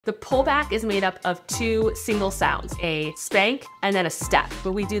The pullback is made up of two single sounds, a spank and then a step,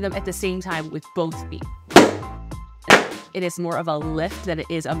 but we do them at the same time with both feet. It is more of a lift than it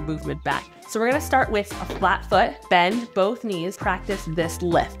is a movement back. So we're gonna start with a flat foot, bend both knees, practice this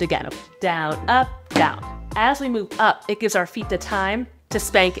lift again. Down, up, down. As we move up, it gives our feet the time to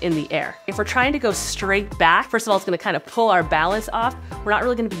spank in the air. If we're trying to go straight back, first of all, it's gonna kind of pull our balance off. We're not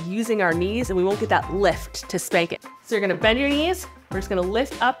really gonna be using our knees and we won't get that lift to spank it. So you're gonna bend your knees, we're just gonna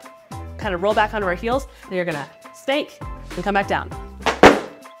lift up, kind of roll back onto our heels, then you're gonna spank and come back down.